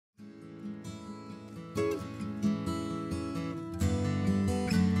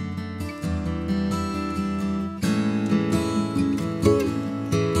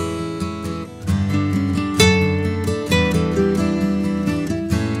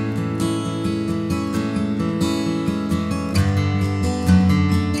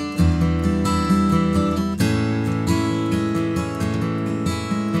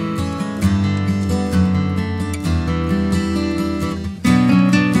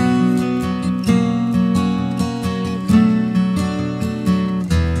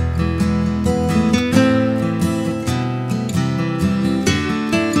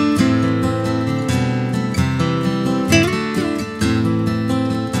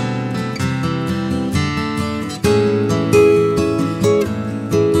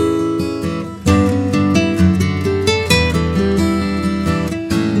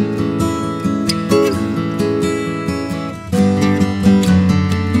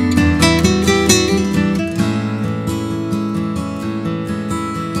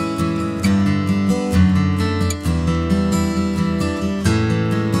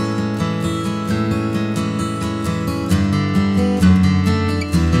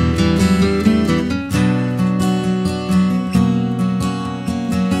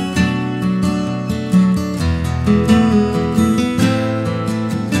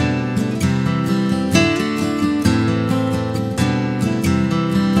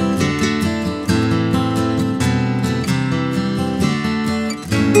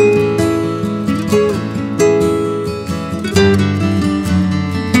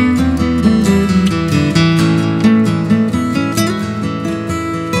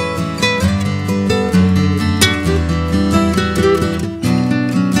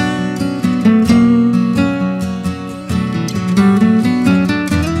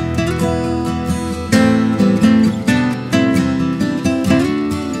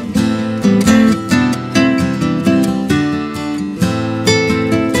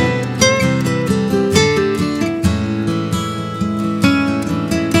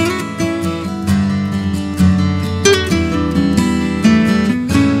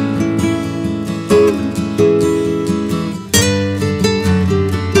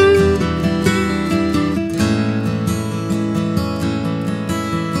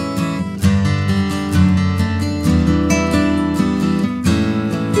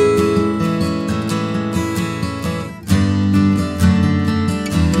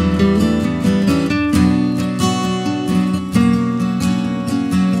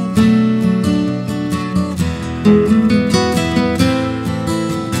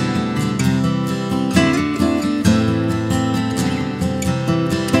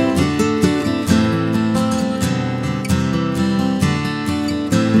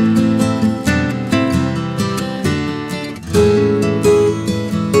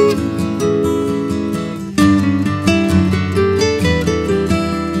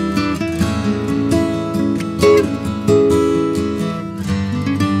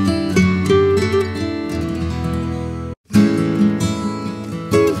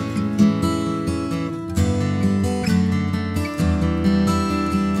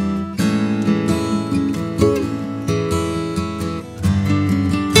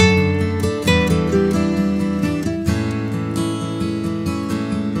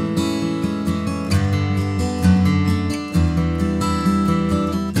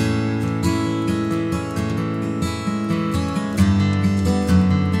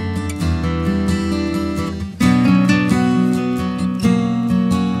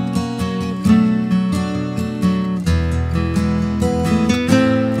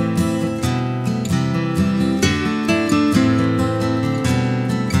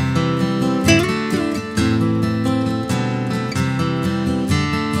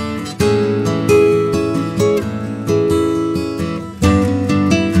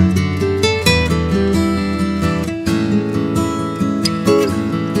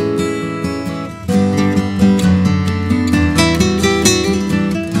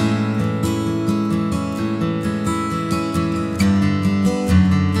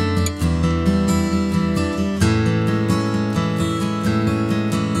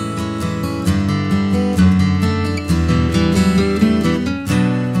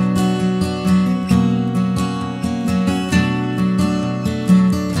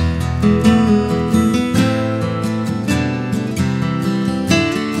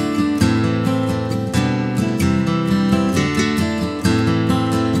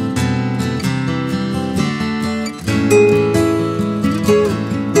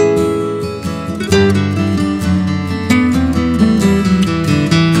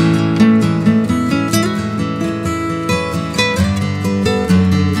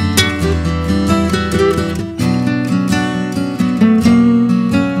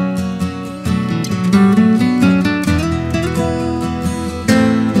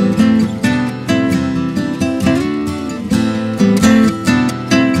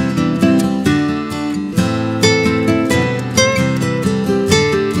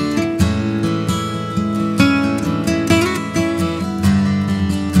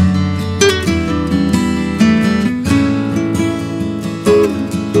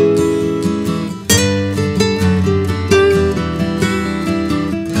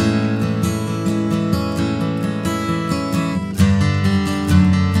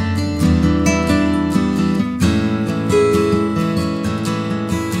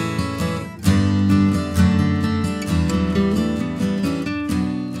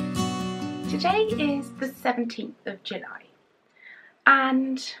17th of July,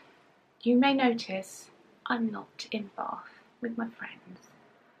 and you may notice I'm not in Bath with my friends.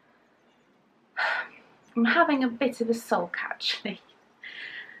 I'm having a bit of a sulk actually.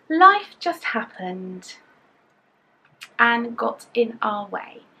 Life just happened and got in our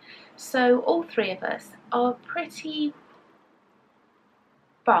way. So all three of us are pretty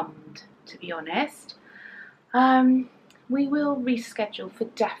bummed, to be honest. We will reschedule for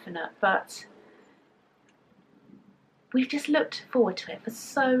definite, but we've just looked forward to it for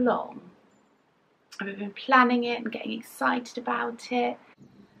so long. And we've been planning it and getting excited about it.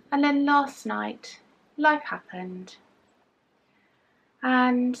 And then last night, life happened.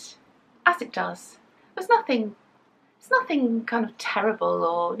 And as it does, it's nothing kind of terrible,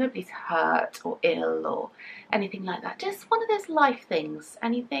 or nobody's hurt or ill or anything like that. Just one of those life things,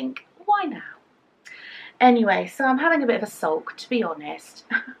 and you think, why now? Anyway, so I'm having a bit of a sulk, to be honest.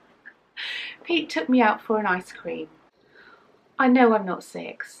 Pete took me out for an ice cream. I know I'm not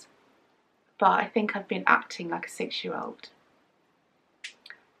 6, but I think I've been acting like a 6-year-old.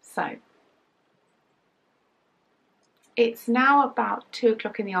 So, it's now about 2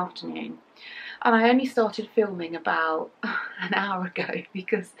 o'clock in the afternoon, and I only started filming about an hour ago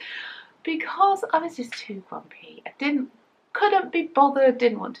because I was just too grumpy. I couldn't be bothered,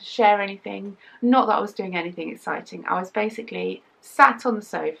 didn't want to share anything. Not that I was doing anything exciting. I was basically sat on the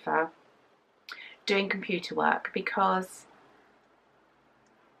sofa doing computer work because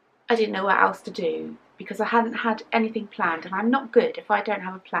I didn't know what else to do, because I hadn't had anything planned, and I'm not good if I don't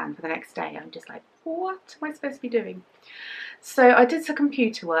have a plan for the next day. I'm just like, what am I supposed to be doing? So I did some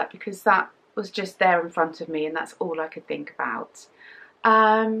computer work because that was just there in front of me and that's all I could think about.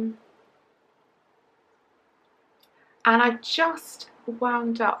 And I just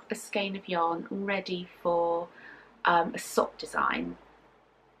wound up a skein of yarn ready for a sock design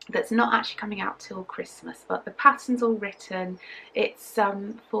that's not actually coming out till Christmas, but the pattern's all written. It's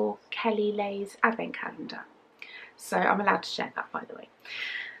for Kelly Lay's advent calendar, so I'm allowed to share that, by the way.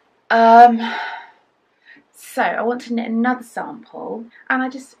 So I want to knit another sample, and I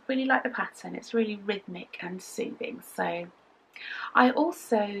just really like the pattern. It's really rhythmic and soothing. So I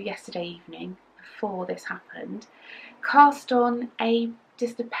also, yesterday evening, before this happened, cast on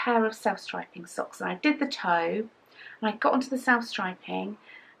just a pair of self-striping socks, and I did the toe, and I got onto the self-striping,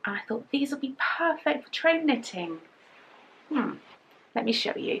 and I thought these will be perfect for train knitting. Let me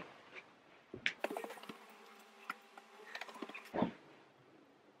show you.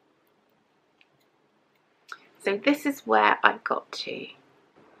 So this is where I've got to.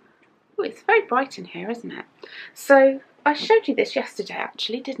 Oh, it's very bright in here, isn't it? So I showed you this yesterday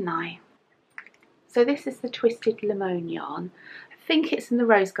actually, didn't I? So this is the Twisted Limone yarn. I think it's in the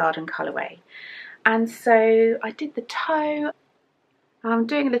Rose Garden colourway. And so I did the toe. I'm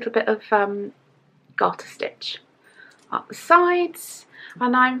doing a little bit of garter stitch up the sides,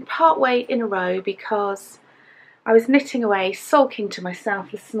 and I'm part way in a row because I was knitting away, sulking to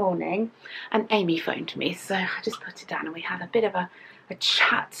myself this morning, and Amy phoned me, so I just put it down and we had a bit of a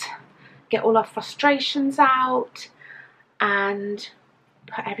chat, get all our frustrations out and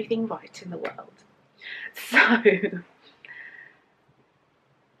put everything right in the world. So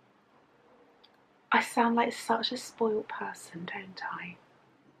I sound like such a spoiled person, don't I?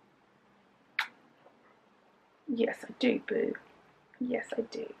 Yes, I do, boo. Yes, I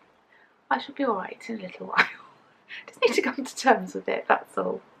do. I shall be alright in a little while. Just need to come to terms with it, that's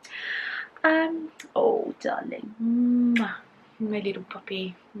all. Oh, darling. Mwah. My little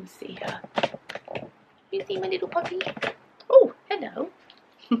puppy. You see her. You see my little puppy? Oh, hello.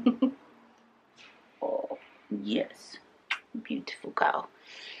 Oh, yes. Beautiful girl.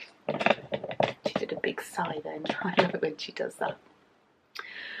 She did a big sigh then. I love it when she does that.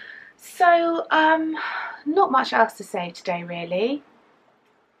 So, not much else to say today, really.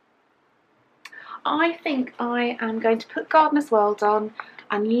 I think I am going to put Gardener's World on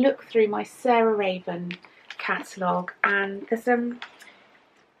and look through my Sarah Raven catalogue, and there's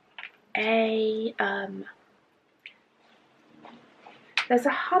there's a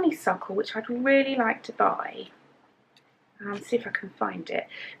honeysuckle which I'd really like to buy. See if I can find it,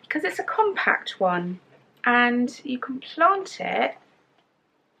 because it's a compact one and you can plant it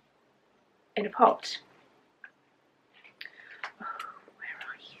in a pot.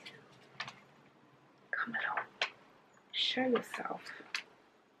 Come along, show yourself.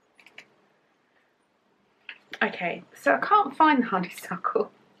 Okay, so I can't find the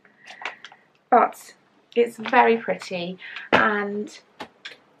honeysuckle, but it's very pretty, and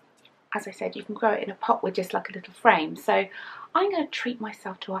as I said, you can grow it in a pot with just like a little frame. So I'm going to treat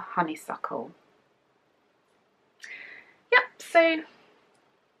myself to a honeysuckle. Yep, so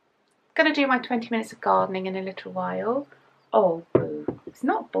Gonna do my 20 minutes of gardening in a little while. Oh, boo. It's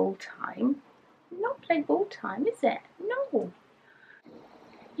not ball time. Not play ball time, is it? No.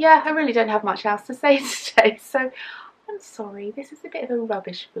 Yeah, I really don't have much else to say today, so I'm sorry. This is a bit of a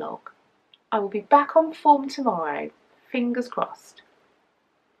rubbish vlog. I will be back on form tomorrow. Fingers crossed.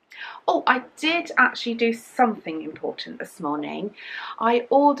 Oh, I did actually do something important this morning. I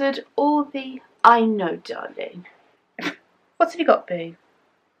ordered all the... I know, darling. What have you got, boo?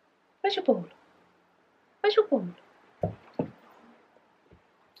 Where's your ball? Where's your ball?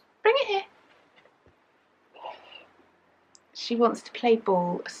 Bring it here. She wants to play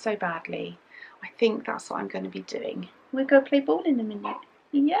ball so badly. I think that's what I'm going to be doing. We'll go play ball in a minute.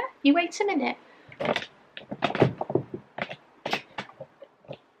 Yeah? You wait a minute.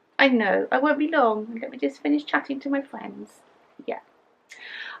 I know, I won't be long. Let me just finish chatting to my friends. Yeah.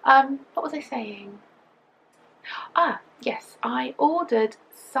 What was I saying? Ah, yes, I ordered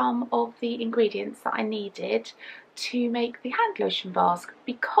some of the ingredients that I needed to make the hand lotion bars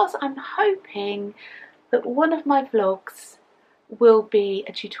because I'm hoping that one of my vlogs will be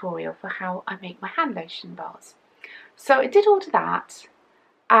a tutorial for how I make my hand lotion bars. So I did order that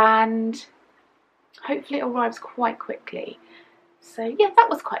and hopefully it arrives quite quickly. So yeah, that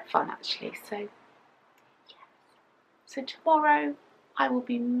was quite fun actually. So yeah. So tomorrow I will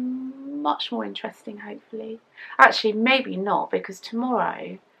be much more interesting hopefully. Actually maybe not, because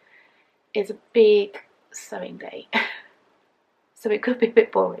tomorrow is a big sewing day. So it could be a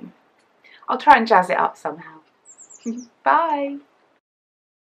bit boring. I'll try and jazz it up somehow. Bye!